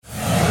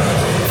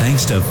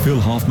Thanks to Phil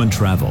Hoffman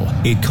Travel,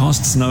 it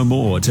costs no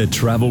more to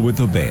travel with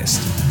the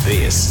best.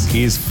 This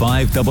is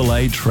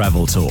 5AA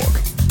Travel Talk.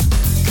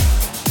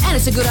 And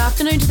it's a good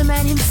afternoon to the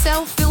man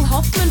himself, Phil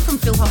Hoffman from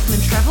Phil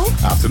Hoffman Travel.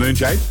 Afternoon,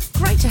 Jade.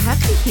 Great to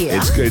have you here.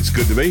 It's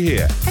good to be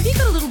here. Have you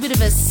got a little bit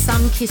of a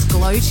sun-kissed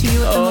glow to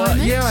you at the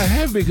moment? Yeah, I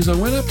have, because I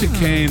went up to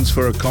Cairns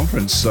for a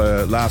conference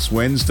last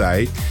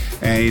Wednesday,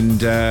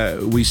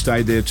 and we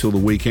stayed there till the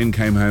weekend,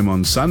 came home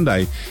on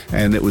Sunday,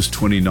 and it was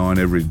 29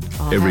 every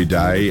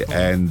day, beautiful.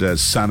 and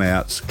sun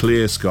out,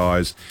 clear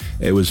skies.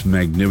 It was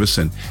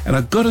magnificent. And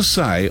I've got to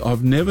say,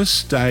 I've never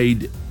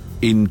stayed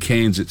in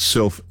Cairns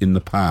itself in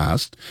the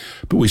past,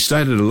 but we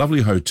stayed at a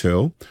lovely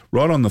hotel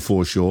right on the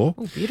foreshore.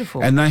 Oh,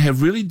 beautiful. And they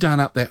have really done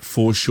up that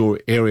foreshore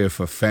area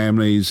for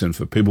families and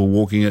for people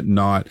walking at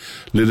night,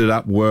 lit it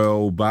up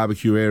well,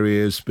 barbecue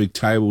areas, big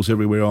tables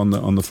everywhere on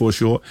the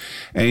foreshore.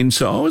 And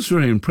so I was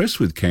very impressed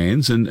with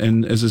Cairns,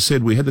 and as I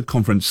said, we had the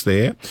conference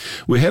there.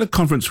 We had a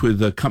conference with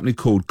a company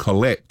called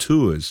Colette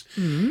Tours.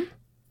 Mm-hmm.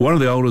 One of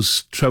the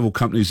oldest travel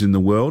companies in the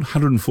world,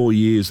 104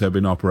 years they've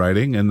been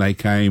operating, and they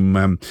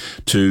came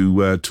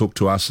to talk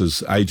to us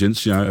as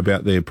agents,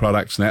 about their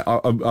products.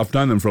 Now, I've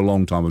known them for a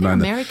long time. They're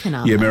American,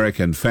 aren't they?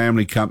 American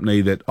family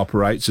company that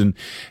operates, and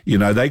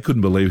they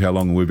couldn't believe how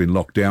long we've been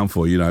locked down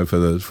for.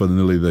 For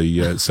nearly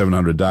the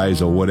 700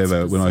 days or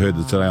whatever. When I heard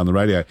it today on the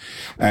radio,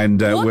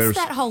 and what's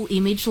that whole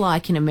image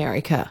like in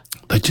America?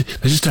 They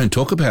just don't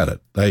talk about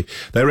it. They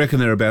reckon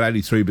they're about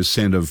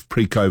 83% of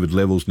pre-COVID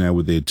levels now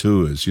with their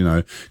tours,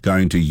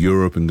 going to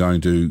Europe and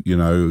going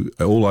to,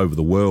 all over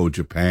the world,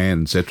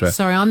 Japan, etc.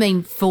 Sorry, I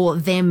mean for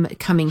them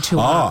coming to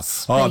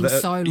us, being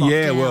so locked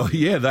down. Well,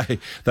 yeah,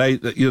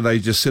 they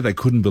just said they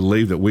couldn't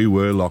believe that we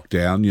were locked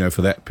down,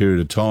 for that period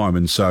of time.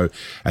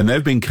 And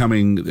they've been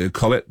coming,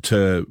 Colette,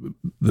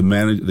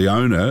 the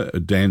owner,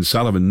 Dan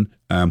Sullivan,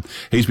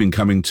 he's been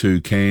coming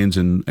to Cairns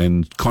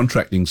and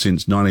contracting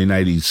since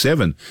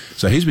 1987.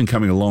 So he's been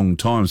coming a long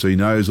time. So he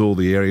knows all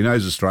the area. He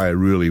knows Australia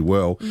really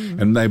well.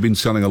 And they've been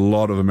selling a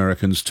lot of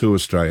Americans to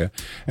Australia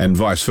and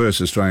vice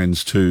versa,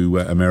 Australians to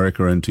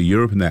America and to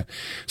Europe and that.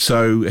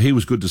 So he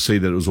was good to see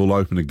that it was all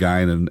open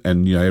again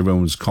and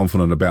everyone was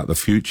confident about the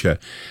future.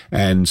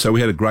 And so we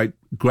had a great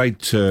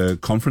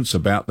conference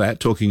about that,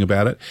 talking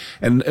about it.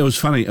 And it was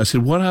funny. I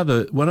said, what are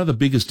the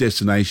biggest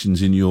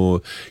destinations in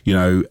your,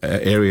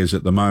 areas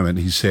at the moment?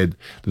 He said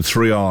the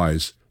three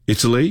I's: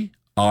 Italy,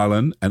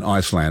 Ireland and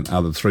Iceland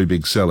are the three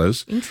big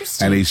sellers.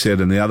 Interesting. And he said,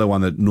 and the other one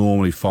that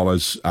normally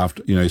follows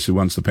after, he said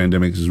once the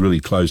pandemic has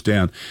really closed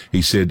down,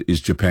 he said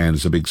is Japan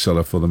is a big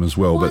seller for them as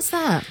well. What's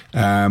that?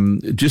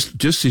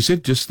 He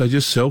said they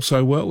just sell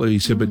so well. He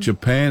said, but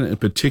Japan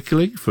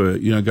particularly for,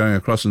 going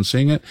across and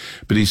seeing it.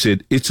 But he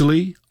said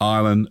Italy,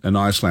 Ireland and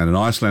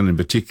Iceland in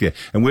particular.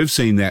 And we've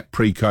seen that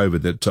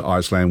pre-COVID that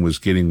Iceland was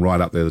getting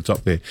right up there, the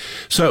top there.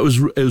 So it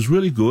was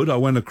really good. I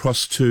went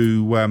across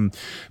to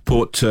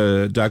Port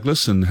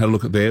Douglas and had a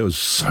look at there. It was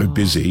so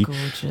busy.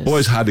 Gorgeous.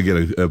 Always hard to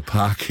get a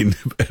park in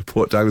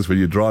Port Douglas when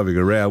you're driving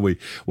around. We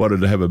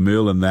wanted to have a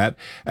meal and that.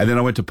 And then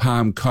I went to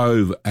Palm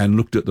Cove and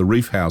looked at the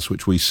Reef House,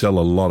 which we sell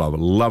a lot of. I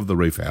love the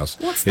Reef House.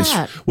 What's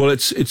that? Well,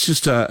 it's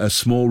just a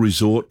small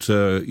resort,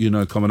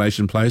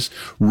 accommodation place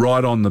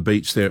right on the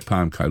beach there at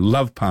Palm Cove.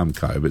 Love Palm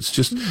Cove. It's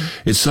just,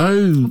 it's so...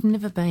 I've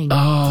never been.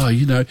 Oh,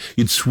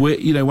 you'd swear,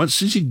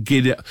 as you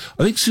get out,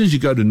 I think as soon as you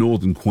go to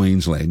northern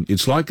Queensland,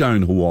 it's like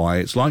going to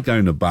Hawaii, it's like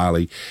going to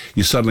Bali.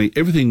 You suddenly,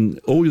 everything,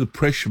 all the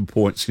pressure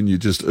points in you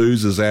just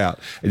oozes out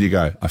and you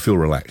go, I feel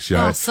relaxed,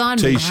 sign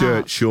me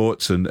T-shirt, up.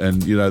 shorts and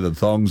the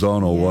thongs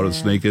on or what,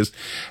 sneakers.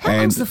 How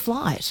long's the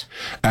flight?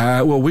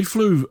 Well, we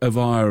flew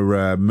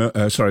via,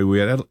 we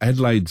had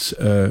Adelaide's,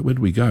 where did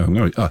we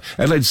go?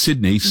 Adelaide,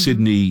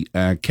 Sydney,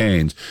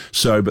 Cairns.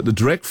 So, but the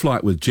direct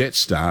flight with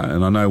Jetstar,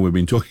 and I know we've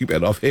been talking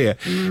about off here,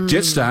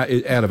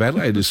 Jetstar out of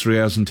Adelaide is 3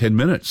 hours and 10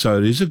 minutes. So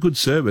it is a good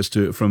service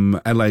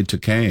from Adelaide to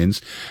Cairns.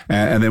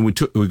 And then we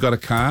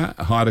got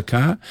hired a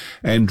car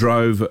and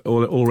drove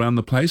all around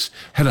the place.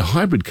 Had a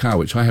hybrid car,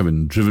 which I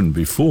haven't driven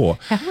before.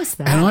 How was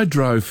that? And I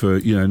drove for,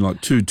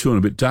 like two and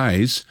a bit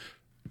days,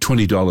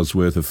 $20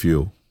 worth of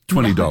fuel.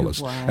 $20.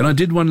 No way. And I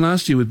did one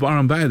last year with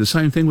Byron Bay, the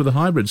same thing with a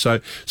hybrid. So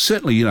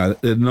certainly,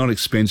 they're not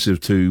expensive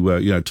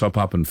to, top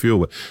up and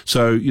fuel.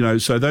 So,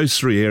 so those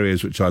three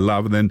areas which I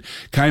love, and then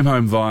came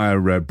home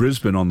via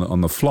Brisbane on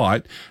the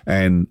flight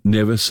and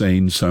never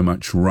seen so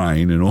much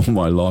rain in all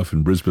my life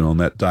in Brisbane on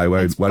that day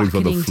waiting for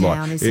the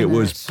flight. It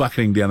was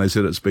bucketing down. They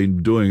said it's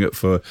been doing it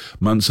for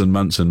months and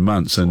months and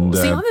months. And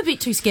see, I'm a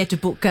bit too scared to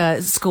book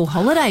school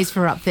holidays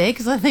for up there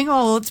because I think,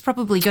 it's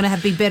probably going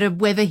to be better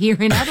weather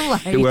here in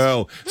Adelaide.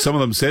 Well, some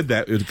of them said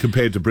that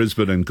compared to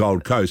Brisbane and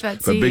Gold Coast,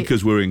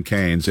 because we're in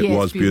Cairns, it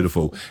was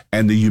beautiful,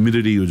 and the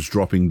humidity was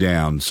dropping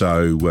down,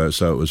 so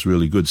it was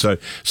really good. So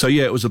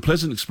yeah, it was a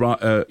pleasant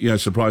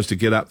surprise to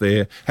get up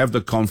there, have the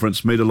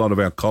conference, meet a lot of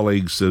our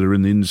colleagues that are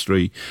in the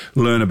industry,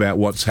 learn about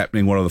what's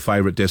happening, what are the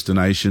favourite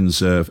destinations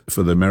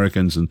for the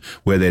Americans and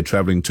where they're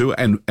travelling to,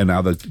 and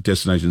other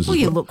destinations. Well,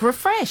 as well. You look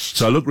refreshed.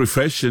 So I look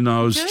refreshed, and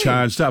I was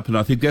charged up, and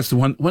I think that's the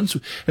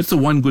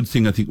one good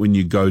thing. I think when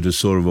you go to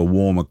sort of a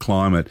warmer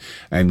climate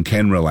and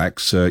can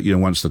relax.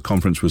 once the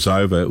conference was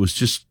over, it was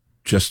just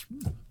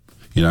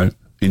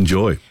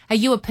enjoy. Are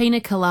you a pina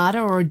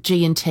colada or a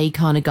G&T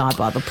kind of guy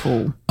by the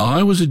pool?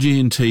 I was a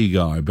G&T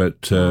guy,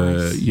 but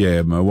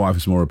Nice. my wife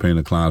is more a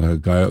pina colada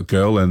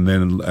girl. And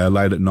then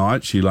late at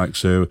night, she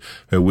likes her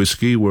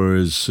whiskey,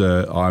 whereas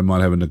I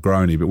might have a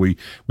Negroni. But we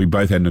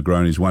both had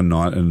Negronis one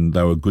night, and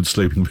they were good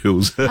sleeping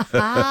pills.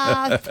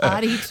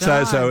 Party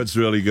time. So it's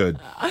really good.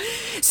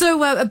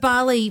 So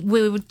Bali,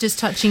 we were just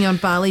touching on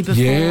Bali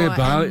before.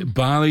 Yeah,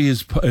 Bali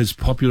is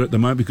popular at the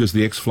moment because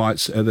the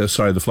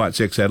the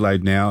flights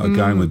ex-Adelaide now are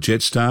going with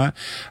Jetstar.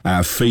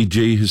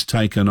 Fiji has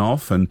taken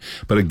off,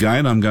 but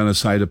again, I'm going to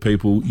say to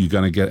people, you're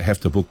going to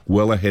have to book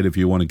well ahead if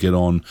you want to get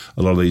on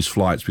a lot of these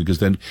flights, because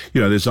then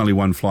there's only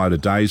one flight a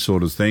day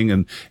sort of thing,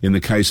 and in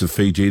the case of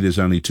Fiji, there's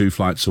only 2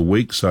 flights a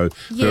week. So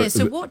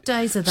so what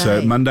days are they?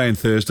 So Monday and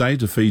Thursday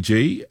to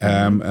Fiji,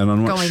 and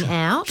I'm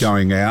not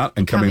going out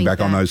and coming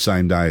back on those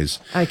same days.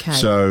 Okay.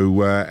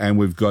 So and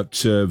we've got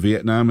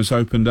Vietnam has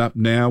opened up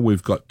now.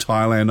 We've got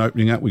Thailand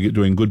opening up. We're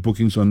doing good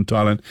bookings on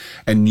Thailand,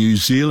 and New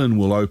Zealand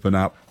will open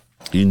up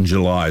in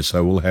July.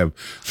 So we'll have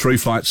 3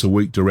 flights a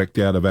week direct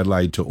out of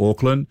Adelaide to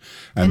Auckland.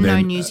 And then,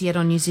 no news yet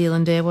on New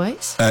Zealand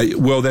Airways?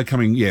 Well, they're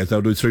coming,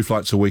 they'll do 3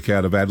 flights a week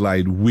out of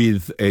Adelaide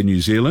with Air New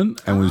Zealand,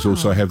 and we'll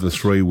also have the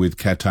 3 with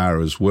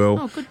Qatar as well.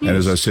 Oh, good news. And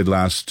as I said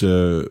last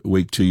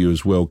week to you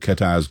as well,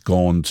 Qatar's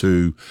gone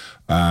to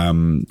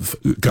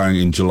going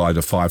in July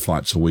to 5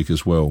 flights a week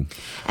as well.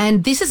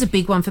 And this is a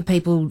big one for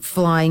people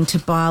flying to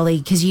Bali,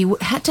 because you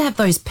had to have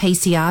those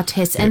PCR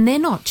tests, and they're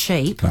not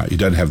cheap. No, you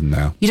don't have them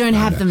now. You don't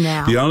have them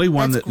now. The only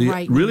one That's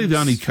the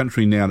only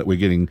country now that we're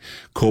getting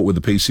caught with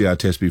the PCR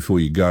test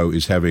before you go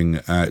is having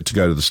to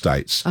go to the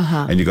States.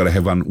 And you've got to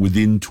have one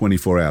within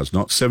 24 hours,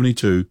 not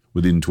 72,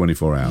 within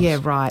 24 hours. Yeah,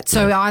 right.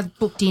 So I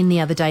booked in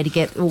the other day to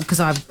get, because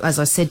as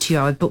I said to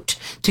you, I booked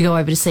to go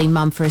over to see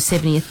Mum for her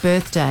 70th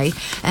birthday,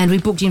 and we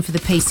booked in for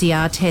the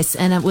PCR test,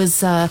 and it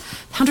was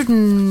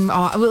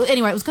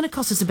anyway, it was going to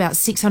cost us about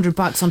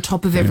 $600 on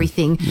top of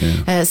everything.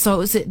 Yeah.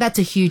 So that's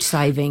a huge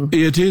saving.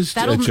 It is,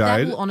 That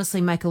Jade. will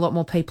honestly make a lot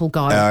more people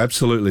go.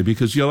 Absolutely,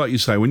 because like you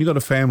say, when you've got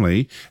a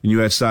family and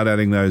you start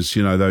adding those,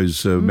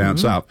 those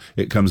amounts up,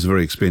 it comes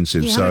very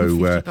expensive. Yeah,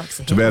 so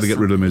to be able to get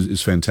rid of them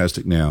is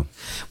fantastic now.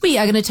 We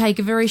are going to take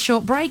a very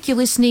short break. You're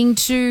listening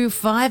to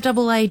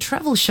 5AA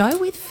Travel Show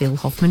with Phil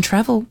Hoffman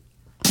Travel.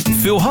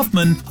 Phil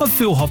Hoffman of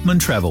Phil Hoffman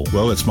Travel.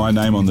 Well, it's my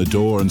name on the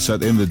door, and so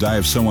at the end of the day,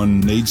 if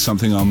someone needs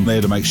something, I'm there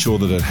to make sure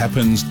that it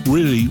happens.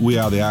 Really, we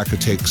are the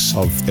architects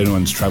of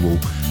anyone's travel.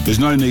 There's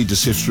no need to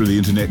sift through the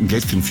internet and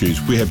get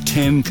confused. We have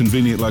 10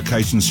 convenient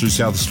locations through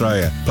South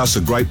Australia, plus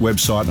a great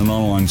website and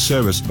online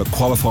service, but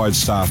qualified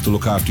staff to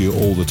look after you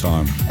all the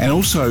time. And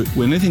also,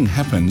 when anything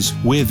happens,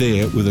 we're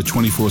there with a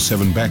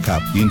 24/7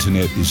 backup. The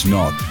internet is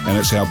not, and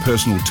it's our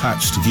personal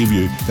touch to give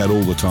you that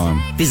all the time.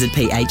 Visit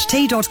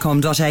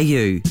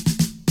pht.com.au.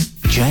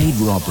 Jade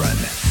Robran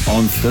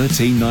on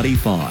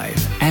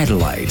 1395,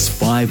 Adelaide's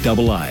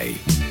 5AA.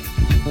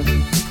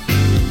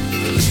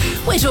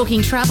 We're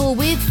talking travel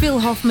with Phil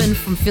Hoffman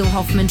from Phil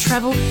Hoffman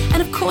Travel.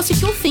 And of course,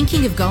 if you're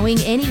thinking of going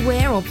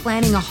anywhere or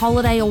planning a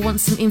holiday or want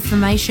some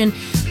information,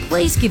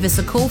 please give us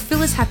a call.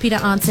 Phil is happy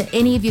to answer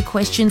any of your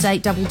questions,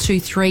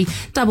 8223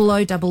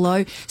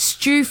 0000.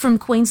 Stu from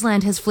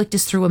Queensland has flicked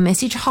us through a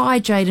message. Hi,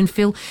 Jade and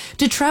Phil.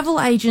 Do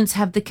travel agents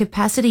have the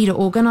capacity to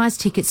organise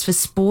tickets for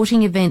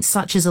sporting events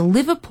such as a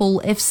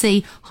Liverpool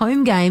FC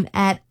home game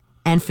at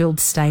Anfield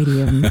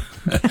Stadium?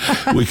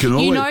 We can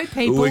always,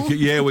 people.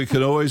 We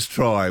can always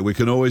try. We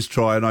can always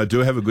try, and I do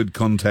have a good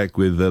contact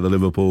with the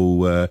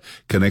Liverpool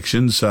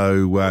connection.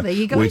 So there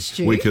you go,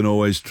 Stu. We can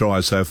always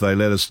try. So if they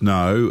let us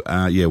know,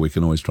 we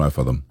can always try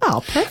for them.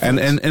 Oh, perfect. And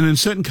in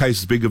certain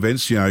cases, big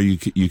events,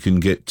 you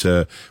can get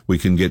we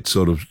can get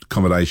sort of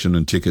accommodation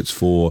and tickets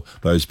for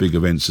those big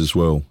events as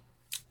well.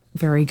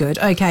 Very good.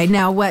 Okay,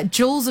 now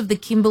Jules of the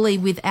Kimberley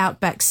with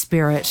Outback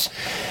Spirit.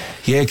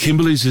 Yeah,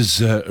 Kimberley's has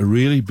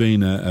really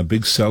been a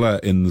big seller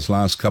in this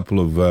last couple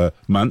of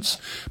months.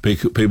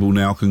 People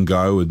now can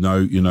go with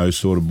no,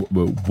 sort of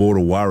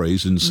border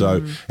worries. And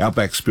so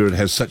Outback Spirit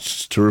has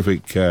such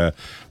terrific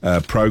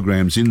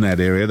programs in that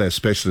area. They're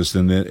specialists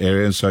in that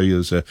area. And so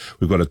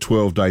we've got a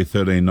 12-day,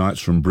 13 nights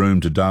from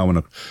Broome to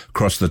Darwin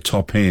across the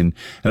top end.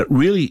 And it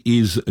really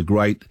is a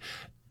great...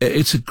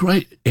 It's a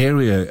great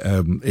area.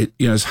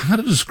 It's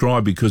hard to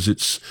describe because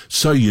it's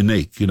so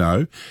unique.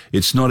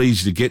 It's not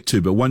easy to get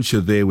to. But once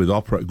you're there with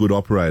good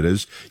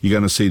operators, you're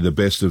going to see the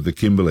best of the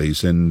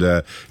Kimberleys, and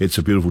it's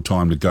a beautiful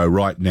time to go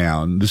right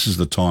now. And this is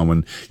the time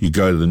when you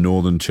go to the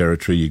Northern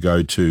Territory, you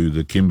go to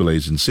the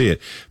Kimberleys and see it,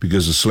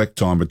 because the select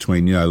time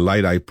between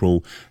late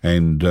April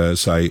and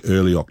say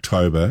early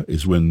October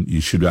is when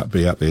you should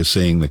be up there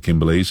seeing the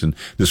Kimberleys. And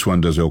this one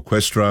does El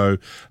Questro,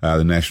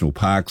 the national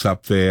parks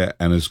up there,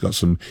 and it's got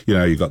some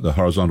you've got the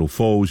Horizontal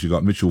Falls, you've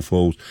got Mitchell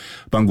Falls,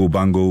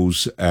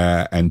 Bungles,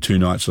 and 2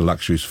 nights of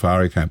luxury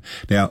safari camp.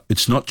 Now,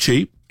 it's not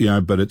cheap,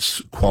 but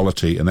it's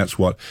quality, and that's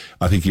what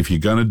I think if you're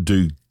going to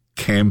do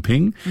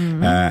camping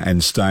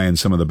and stay in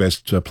some of the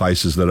best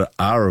places that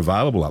are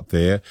available up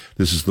there,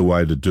 this is the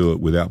way to do it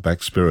with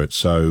Outback Spirit.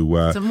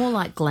 So, So more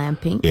like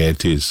glamping. yeah,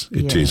 it is.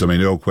 It is. I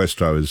mean, El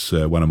Questro is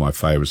one of my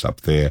favourites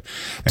up there.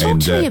 Talk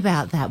to me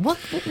about that.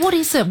 What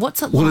is it?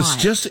 What's it Well,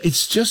 like?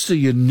 it's just a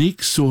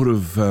unique sort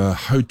of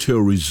hotel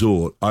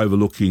resort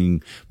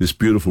overlooking this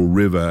beautiful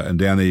river, and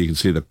down there you can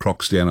see the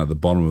crocs down at the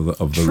bottom of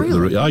the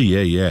Truly? oh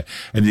yeah,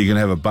 and you can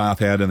have a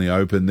bath out in the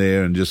open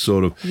there and just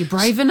sort of. You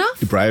brave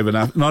enough? You're brave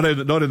enough. Not in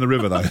the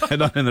river though.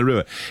 Not in the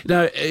river.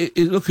 No,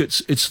 look,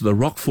 it's the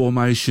rock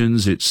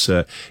formations. It's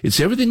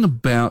everything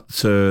about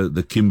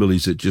the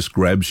Kimberleys that just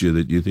grabs you.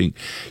 That you think,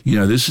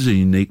 this is a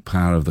unique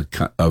part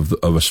of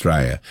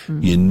Australia,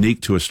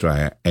 unique to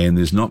Australia, and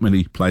there's not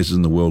many places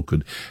in the world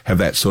could have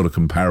that sort of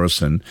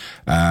comparison.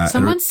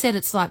 Someone said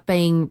it's like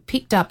being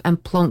picked up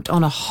and plonked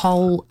on a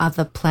whole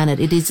other planet.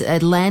 It is a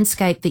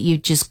landscape that you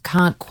just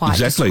can't quite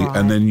Exactly, describe.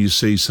 and then you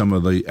see some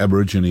of the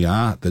Aborigine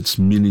art that's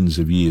millions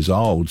of years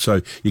old,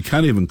 so you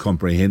can't even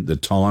comprehend the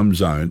time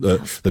zone, the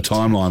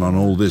timeline on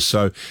all this.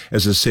 So,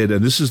 as I said,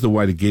 and this is the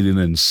way to get in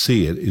and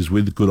see it, is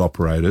with good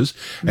operators,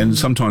 and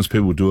sometimes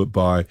people do it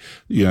by,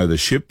 the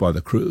ship, by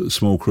the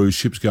small cruise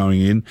ships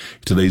going in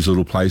to these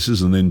little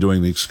places and then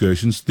doing the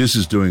excursions. This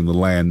is doing the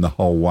land the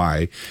whole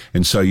way,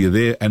 and so you're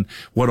there. And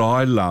what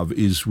I love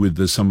is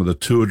with some of the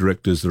tour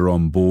directors that are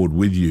on board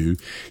with you,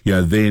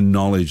 their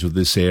knowledge of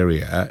this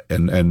area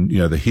and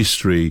the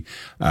history,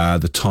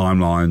 the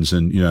timelines,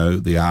 and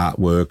the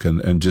artwork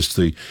and just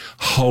the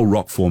whole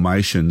rock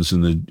formations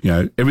and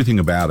the everything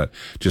about it.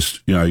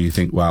 Just you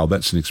think, wow,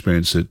 that's an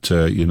experience that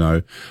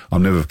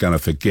I'm never going to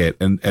forget.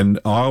 And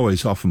I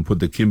always often put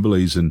the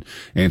Kimberleys and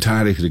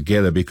Antarctica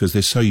together because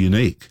they're so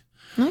unique.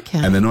 Okay.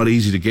 And they're not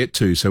easy to get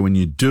to. So when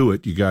you do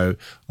it, you go,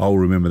 I'll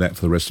remember that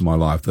for the rest of my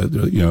life.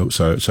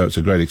 So it's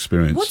a great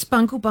experience. What's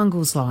Bungle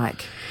Bungles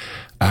like?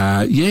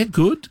 Yeah,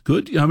 good.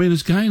 I mean,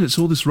 it's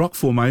all this rock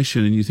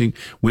formation, and you think,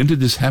 when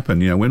did this happen?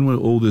 When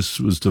all this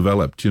was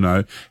developed?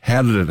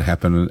 How did it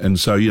happen? And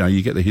so,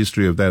 you get the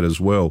history of that as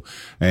well.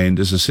 And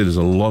as I said, there's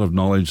a lot of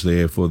knowledge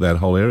there for that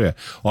whole area.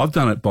 I've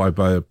done it by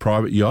a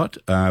private yacht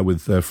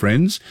with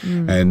friends,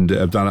 and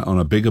I've done it on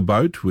a bigger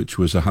boat, which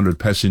was 100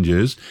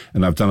 passengers,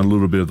 and I've done a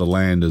little bit of the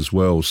land as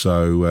well.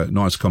 So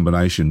nice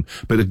combination.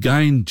 But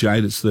again,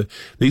 Jade, it's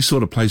these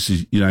sort of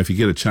places. If you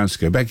get a chance to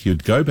go back,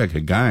 you'd go back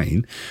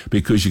again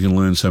because you can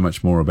learn so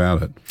much more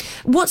about it.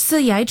 What's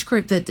the age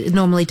group that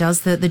normally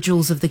does the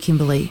Jewels of the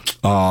Kimberley?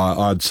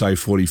 I'd say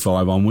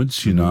 45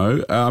 onwards,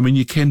 I mean,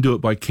 you can do it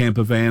by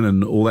camper van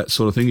and all that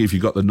sort of thing if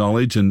you've got the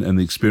knowledge and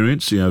the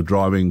experience,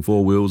 driving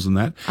four wheels and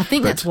that. I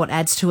think that's what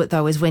adds to it,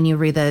 though, is when you're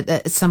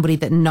with somebody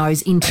that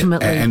knows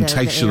intimately and the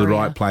takes you to the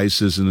right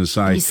places and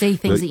you see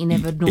things that you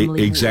never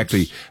normally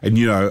exactly. would.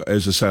 And,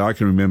 as I say, I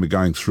can remember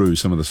going through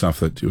some of the stuff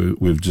that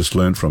we've just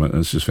learned from it,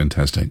 and it's just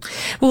fantastic.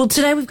 Well,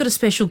 today we've got a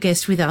special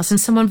guest with us and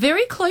someone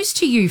very close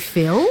to you,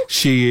 Phil.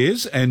 She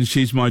is, and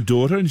she's my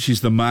daughter, and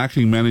she's the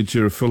marketing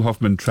manager of Phil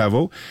Hoffman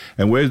Travel.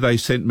 And where they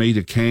sent me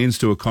to Cairns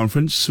to a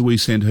conference, we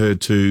sent her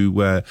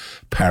to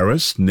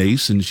Paris,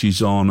 Nice, and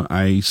she's on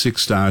a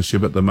 6-star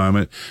ship at the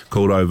moment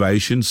called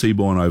Ovation,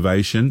 Seabourn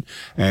Ovation,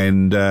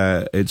 and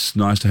it's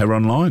nice to have her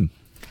online.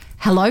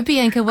 Hello,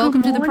 Bianca.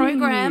 Welcome to the morning.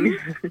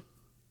 program.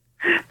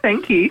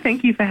 Thank you.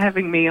 Thank you for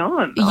having me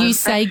on. You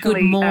say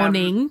good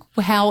morning.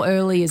 How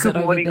early is it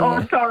Good morning.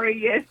 over there? Oh,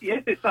 sorry. Yes,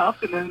 it's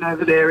afternoon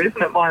over there,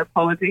 isn't it? My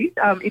apologies.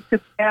 It's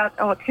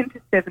about 10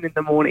 to 7 in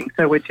the morning,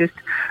 so we're just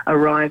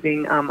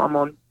arriving. I'm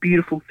on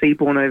beautiful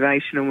Seabourn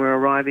Ovation, and we're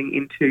arriving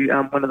into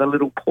one of the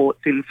little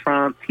ports in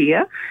France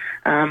here.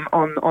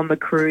 On the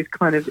cruise,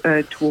 kind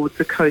of towards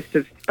the coast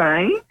of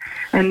Spain,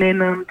 and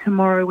then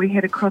tomorrow we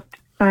head across to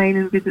Spain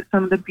and visit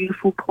some of the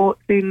beautiful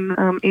ports in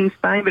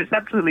Spain. But it's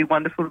absolutely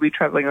wonderful to be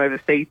travelling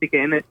overseas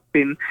again. It's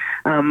been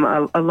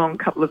a long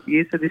couple of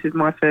years, so this is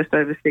my first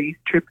overseas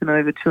trip in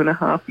over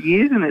 2.5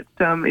 years, and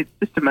it's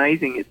just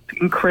amazing.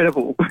 It's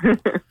incredible.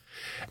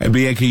 And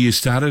Bianca,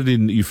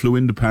 you flew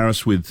into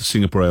Paris with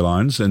Singapore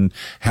Airlines, and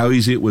how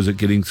easy was it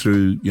getting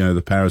through,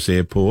 the Paris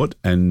airport,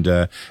 and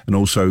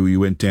also you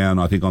went down,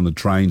 I think, on the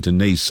train to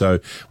Nice. So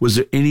was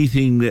there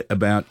anything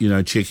about,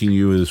 checking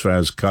you as far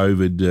as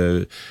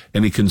COVID,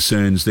 any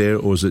concerns there,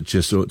 or is it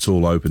just, it's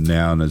all open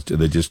now and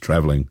they're just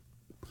travelling?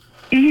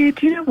 Yeah,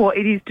 do you know what?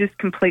 It is just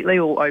completely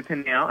all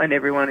open now and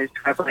everyone is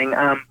travelling.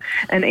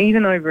 And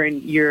even over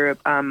in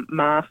Europe,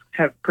 masks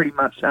have pretty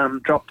much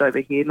dropped over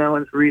here. No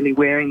one's really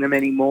wearing them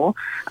anymore.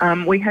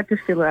 We had to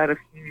fill out a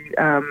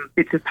few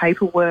bits of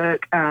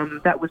paperwork.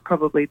 That was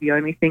probably the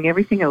only thing.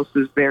 Everything else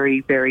was very,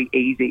 very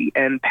easy.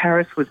 And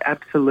Paris was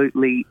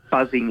absolutely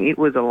buzzing. It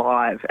was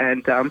alive.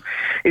 And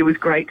it was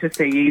great to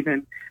see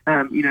even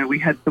we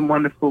had some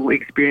wonderful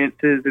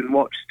experiences and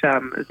watched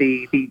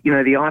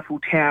the Eiffel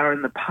Tower,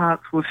 and the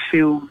parks were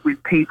filled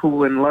with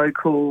people and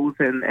locals,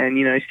 and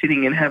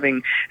sitting and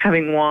having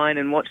wine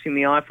and watching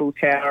the Eiffel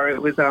Tower.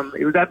 It was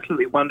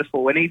absolutely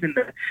wonderful, and even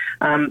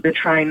the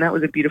train, that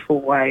was a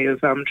beautiful way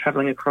of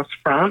travelling across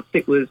France.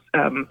 It was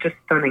just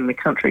stunning, the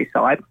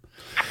countryside.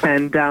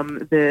 And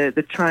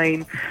the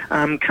train,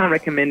 can't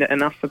recommend it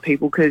enough for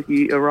people, because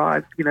you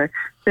arrive,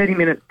 30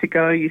 minutes to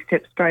go, you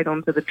step straight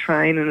onto the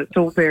train, and it's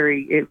all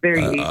very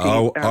easy.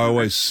 I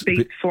always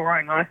speed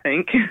flying, I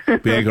think.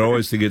 Bianca, I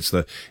always think it's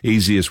the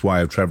easiest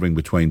way of travelling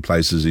between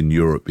places in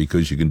Europe,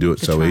 because you can do it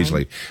so train.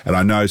 easily. And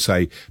I know,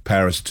 say,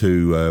 Paris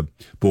to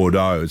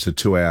Bordeaux, it's a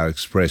 2-hour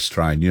express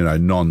train,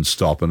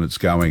 non-stop, and it's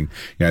going,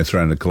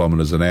 300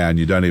 kilometres an hour, and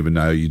you don't even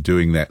know you're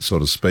doing that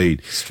sort of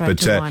speed. Straight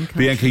to wine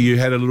country. Bianca, you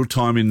had a little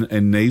time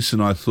in Nice,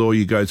 and I saw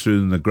you go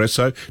through the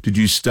Negresso. Did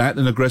you stay at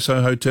the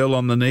Negresso Hotel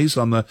on the Nice,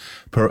 on the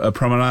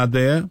promenade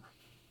there?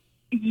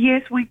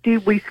 Yes, we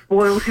did. We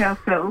spoiled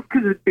ourselves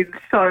because it's been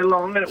so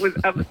long, and it was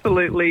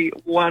absolutely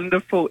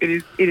wonderful.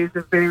 It is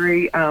a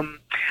very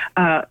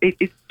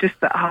it's just,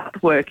 the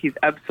artwork is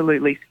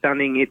absolutely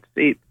stunning.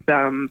 It's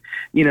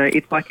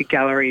like a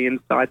gallery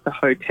inside the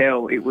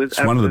hotel. It's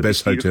one of the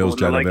best hotels,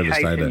 Jade, I've ever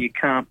stayed at. You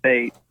can't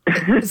beat.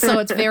 So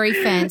it's very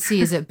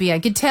fancy, is it,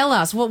 Bianca? Tell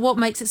us, what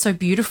makes it so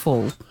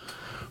beautiful?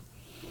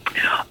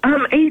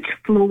 Each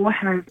floor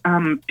has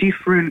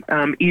different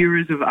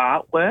eras of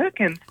artwork,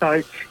 and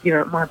so,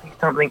 it might be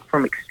something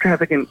from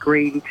extravagant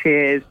green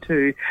chairs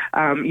to,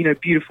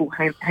 beautiful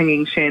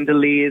hanging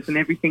chandeliers, and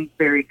everything's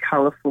very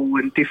colourful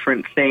and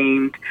different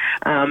themed,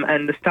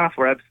 and the staff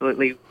were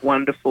absolutely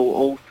wonderful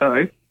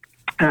also.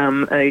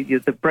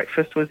 The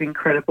breakfast was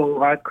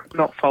incredible. I could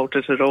not fault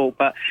it at all.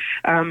 But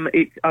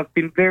I've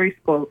been very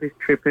spoiled this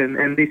trip,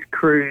 and this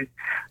cruise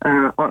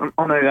on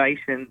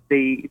Ovation.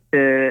 The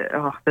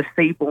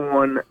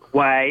Seabourn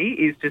Way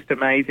is just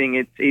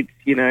amazing.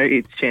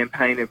 It's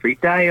champagne every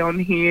day on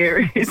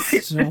here. It's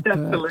just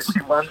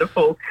absolutely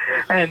wonderful,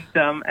 and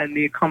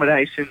the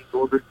accommodations,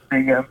 or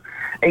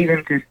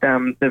even just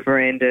the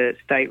veranda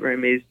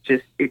stateroom is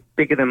it's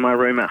bigger than my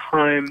room at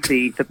home.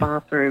 The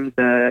bathrooms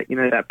are,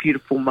 that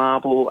beautiful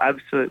marble,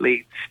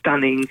 absolutely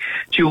stunning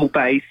dual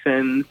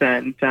basins,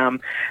 and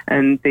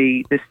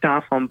the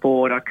staff on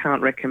board, I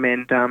can't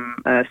recommend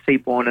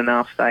Seabourn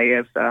enough.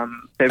 They've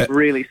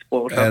really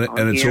spoiled us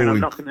on here, and I'm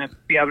not going to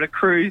be able to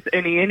cruise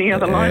any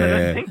other line, I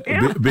don't think.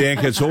 Now.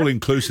 Bianca, it's all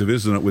inclusive,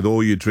 isn't it? With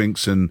all your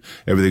drinks and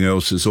everything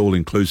else, it's all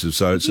inclusive.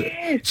 So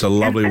it's a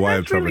lovely way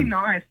of travelling. Really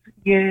nice.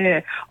 Yeah,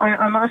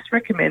 I must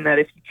recommend that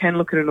if you can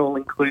look at an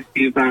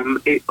all-inclusive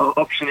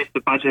option, if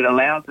the budget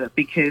allows it,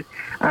 because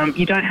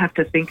you don't have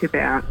to think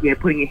about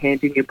putting your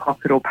hand in your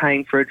pocket or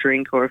paying for a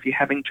drink, or if you're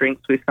having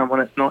drinks with someone,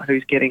 it's not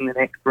who's getting the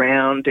next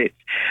round. It's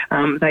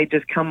they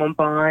just come on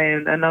by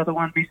and another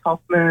one, Miss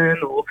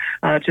Hoffman, or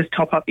just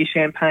top up your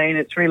champagne.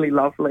 It's really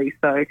lovely.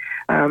 So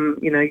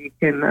you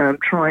can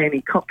try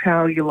any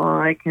cocktail you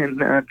like and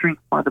drink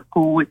by the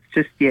pool. It's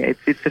just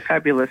it's a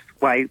fabulous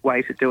way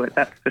to do it.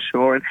 That's for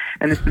sure.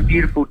 And there's some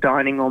beautiful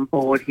dining on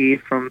board here,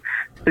 from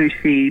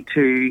sushi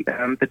to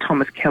the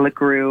Thomas Keller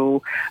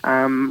Grill,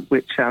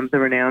 which the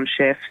renowned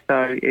chef.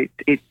 So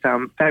it's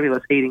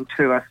fabulous eating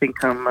too. I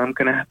think I'm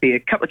going to be a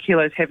couple of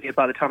kilos heavier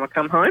by the time I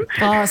come home.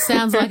 Oh,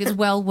 sounds like it's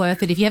well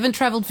worth it. If you haven't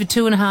travelled for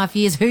 2.5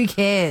 years, who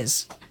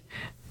cares?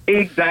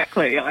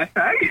 Exactly, I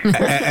say.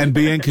 And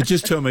Bianca,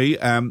 just tell me,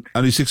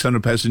 only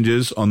 600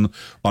 passengers on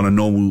a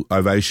normal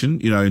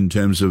Ovation, in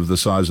terms of the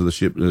size of the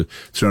ship,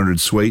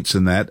 300 suites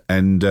and that,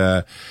 and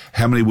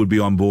how many would be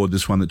on board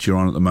this one that you're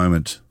on at the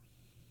moment?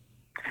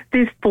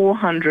 There's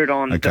 400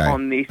 on this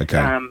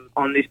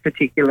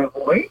particular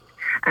voyage,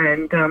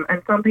 and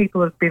some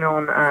people have been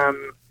on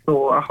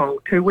for a whole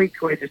 2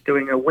 weeks. We're just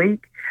doing a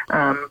week,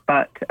 we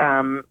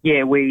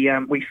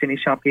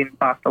finish up in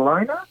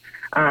Barcelona.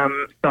 A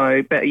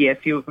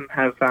few of them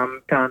have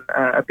done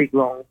a big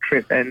long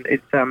trip, and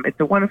it's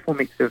a wonderful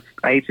mix of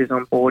ages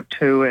on board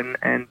too, and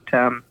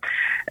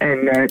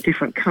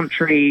different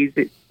countries.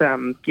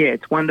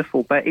 It's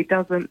wonderful, but it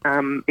doesn't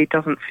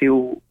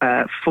feel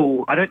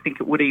full. I don't think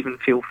it would even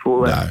feel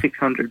full at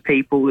 600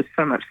 people. There's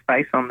so much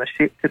space on the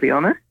ship, to be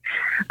honest.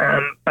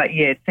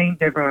 It seems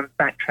everyone's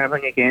back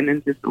travelling again,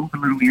 and just all the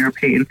little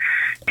European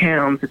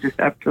towns are just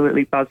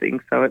absolutely buzzing.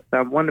 So it's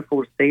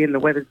wonderful to see, and the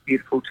weather's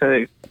beautiful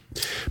too.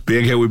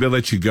 Bianca, we better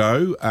let you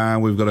go.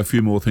 We've got a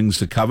few more things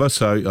to cover,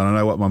 so I don't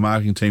know what my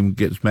marketing team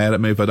gets mad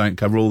at me if I don't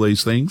cover all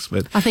these things.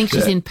 But I think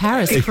she's in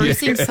Paris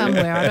cruising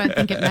somewhere. I don't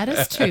think it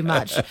matters too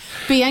much.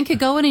 Bianca,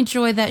 go and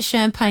enjoy that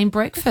champagne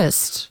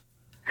breakfast.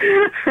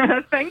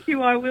 Thank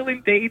you, I will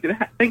indeed.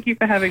 Thank you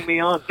for having me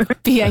on.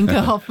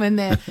 Bianca Hoffman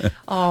there.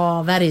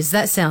 Oh,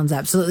 that sounds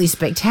absolutely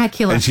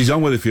spectacular. And she's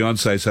on with her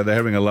fiancé, so they're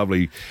having a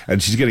lovely,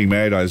 and she's getting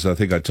married, as I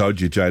think I told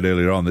you, Jade,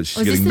 earlier on, that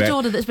she's getting married. Is this the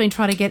daughter that's been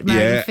trying to get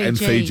married in Fiji? And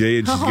Fiji,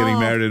 and she's getting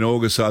married in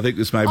August, so I think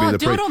this may be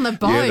do it on the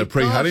boat. the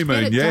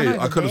pre-honeymoon.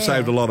 I could have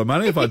saved a lot of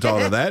money if I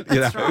told her that.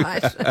 That's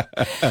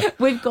right.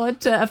 We've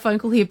got a phone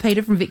call here.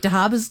 Peter from Victor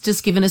Harbour's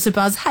just given us a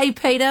buzz. Hey,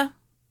 Peter.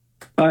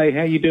 Hey,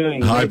 how you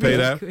doing? Hi,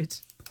 Peter.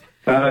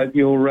 Good.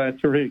 Your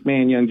terrific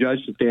man, young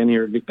Joseph, down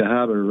here at Victor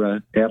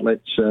Harbour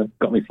outlets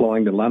got me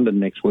flying to London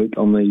next week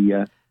on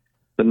the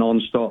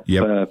non-stop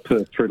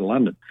Perth through to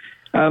London.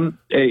 I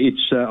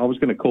was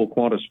going to call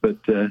Qantas, but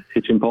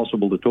it's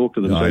impossible to talk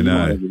to them. I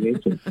know.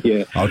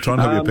 Yeah, I'll try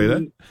and help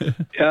you,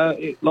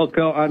 Peter. Look,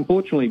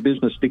 unfortunately,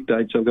 business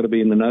dictates I've got to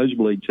be in the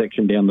nosebleed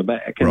section down the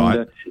back. And,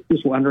 right.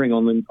 Just wondering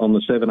on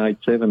the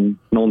 787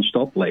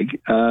 non-stop leg,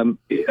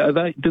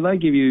 do they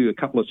give you a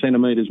couple of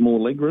centimetres more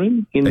leg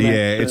room?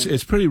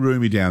 It's pretty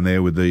roomy down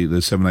there with the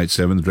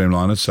 787, the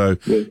Dreamliner. So,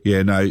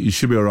 no, you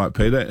should be all right,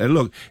 Peter. And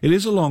look, it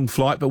is a long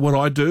flight, but what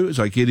I do is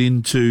I get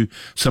into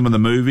some of the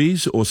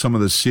movies or some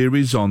of the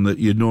series on that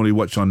you'd normally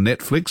watch on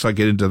Netflix. I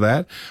get into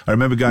that. I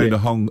remember going to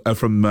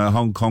from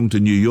Hong Kong to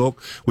New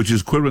York, which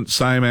is equivalent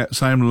same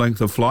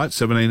length of flight,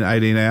 17,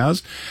 18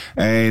 hours.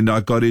 And I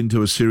got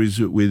into a series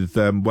with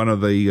one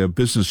of the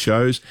business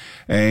shows,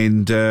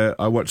 and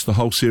I watched the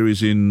whole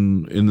series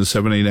in the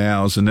 17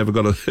 hours and never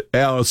got an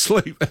hour of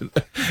sleep. And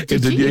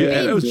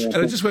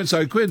it just went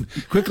so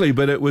quickly,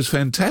 but it was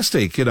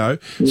fantastic,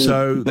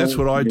 So that's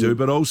what I do.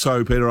 But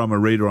also, Peter, I'm a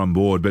reader on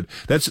board. But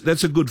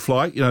that's a good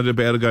flight, to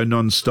be able to go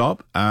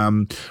non-stop.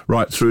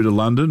 Right through to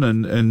London,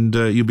 and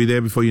you'll be there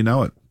before you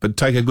know it. But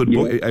take a good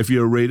book. If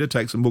you're a reader,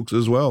 take some books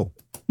as well.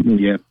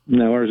 Yeah,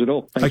 no worries at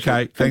all.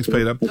 Thanks,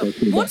 Peter.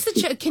 What's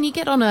the can you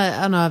get on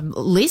a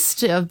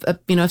list of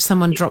if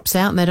someone drops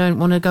out and they don't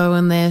want to go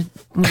on their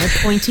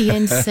pointy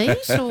end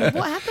seat, or what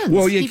happens?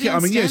 Well,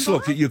 yes.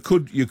 Look, you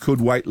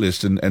could wait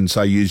list and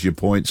say use your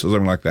points or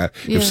something like that.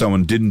 Yeah. If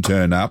someone didn't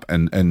turn up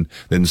and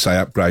then say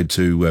upgrade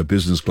to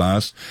business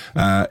class.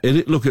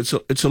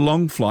 It's a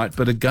long flight,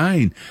 but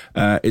again,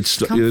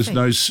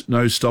 there's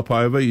no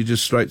stopover. You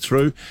just straight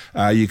through.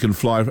 You can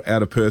fly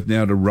out of Perth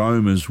now to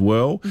Rome as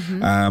well.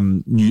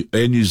 Mm-hmm.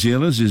 Air New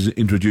Zealand is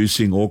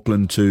introducing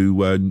Auckland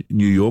to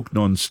New York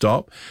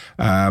non-stop.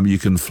 You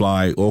can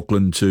fly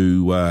Auckland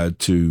to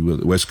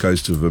the west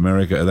coast of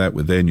America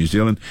with Air New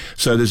Zealand.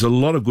 So there's a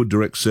lot of good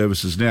direct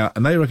services now,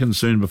 and they reckon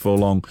soon before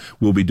long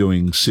we'll be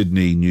doing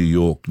Sydney, New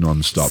York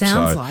non-stop.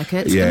 Sounds like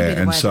it.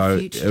 It's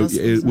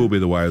it will be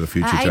the way of the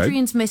future.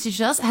 Adrian's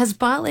messaged us: has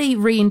Bali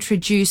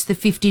reintroduced the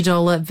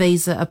 $50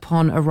 visa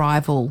upon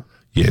arrival?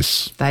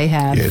 Yes. They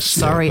have. Yes,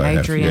 Sorry,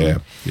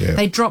 Adrian. Yeah.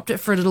 They dropped it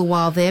for a little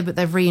while there, but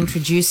they've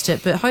reintroduced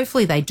it. But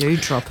hopefully they do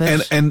drop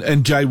it.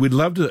 And Jay, we'd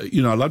love to,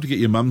 I'd love to get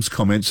your mum's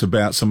comments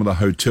about some of the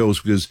hotels,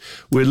 because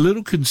we're a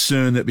little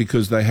concerned that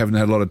because they haven't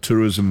had a lot of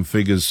tourism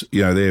figures,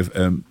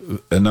 their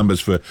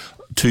numbers for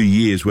 2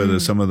 years, whether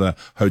some of the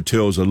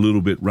hotels are a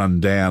little bit run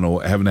down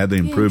or haven't had the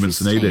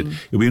improvements needed.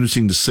 It'll be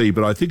interesting to see,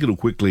 but I think it'll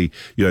quickly,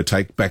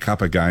 take back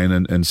up again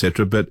and et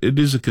cetera. But it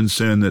is a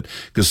concern that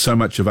because so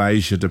much of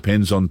Asia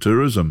depends on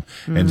tourism,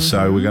 and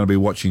so we're going to be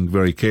watching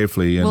very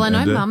carefully. I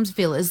know Mum's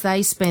Villas,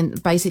 they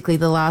spent basically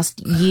the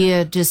last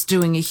year just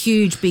doing a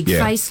huge big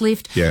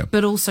facelift,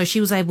 but also she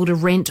was able to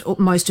rent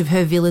most of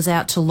her villas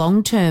out to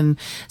long term,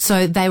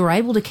 so they were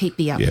able to keep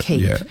the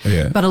upkeep.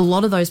 But a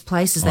lot of those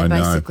places, they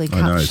basically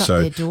shut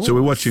their doors. So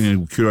we're watching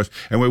and curious,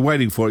 and we're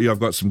waiting for it. I've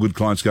got some good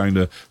clients going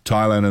to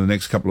Thailand in the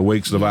next couple of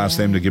weeks, and I've asked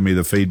them to give me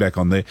the feedback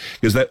on there,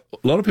 because a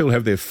lot of people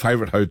have their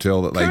favourite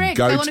hotel that they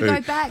go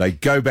to. They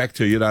go back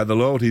to. The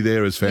loyalty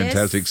there is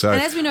fantastic. Yes. So,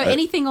 and as we know,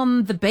 anything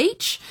on the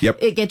beach,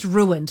 it gets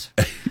ruined.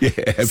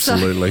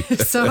 Absolutely.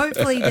 So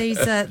hopefully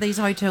these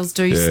hotels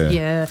do.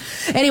 Yeah.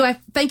 Anyway,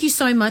 thank you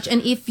so much.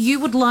 And if you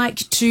would like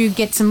to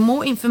get some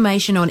more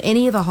information on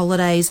any of the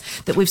holidays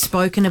that we've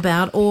spoken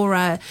about,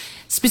 or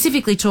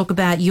specifically talk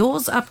about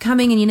yours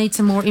upcoming, and you need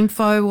some more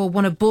info or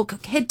want to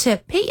book, head to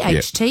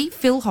PHT,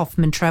 Phil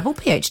Hoffman Travel,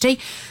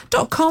 pht.com.au.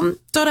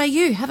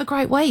 Have a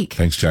great week.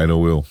 Thanks, Jade. I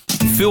will.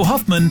 Phil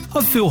Hoffman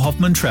of Phil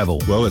Hoffman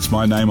Travel. Well, it's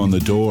my name on the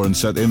door, and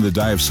so at the end of the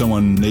day, if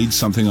someone needs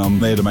something, I'm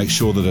there to make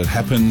sure that it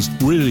happens.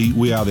 Really,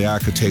 we are the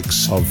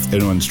architects of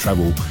anyone's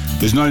travel.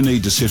 There's no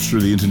need to sift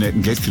through the internet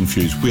and get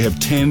confused. We have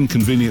 10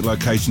 convenient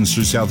locations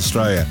through South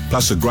Australia,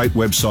 plus a great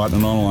website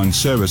and online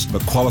service,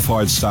 but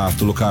qualified staff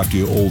to look after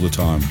you all the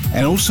time.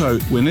 And also,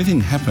 when anything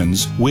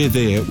happens, we're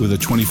there with a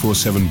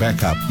 24/7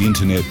 backup. The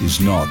internet is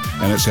not,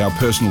 and it's our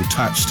personal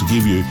touch to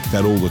give you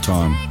that all the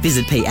time.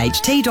 Visit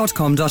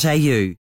pht.com.au.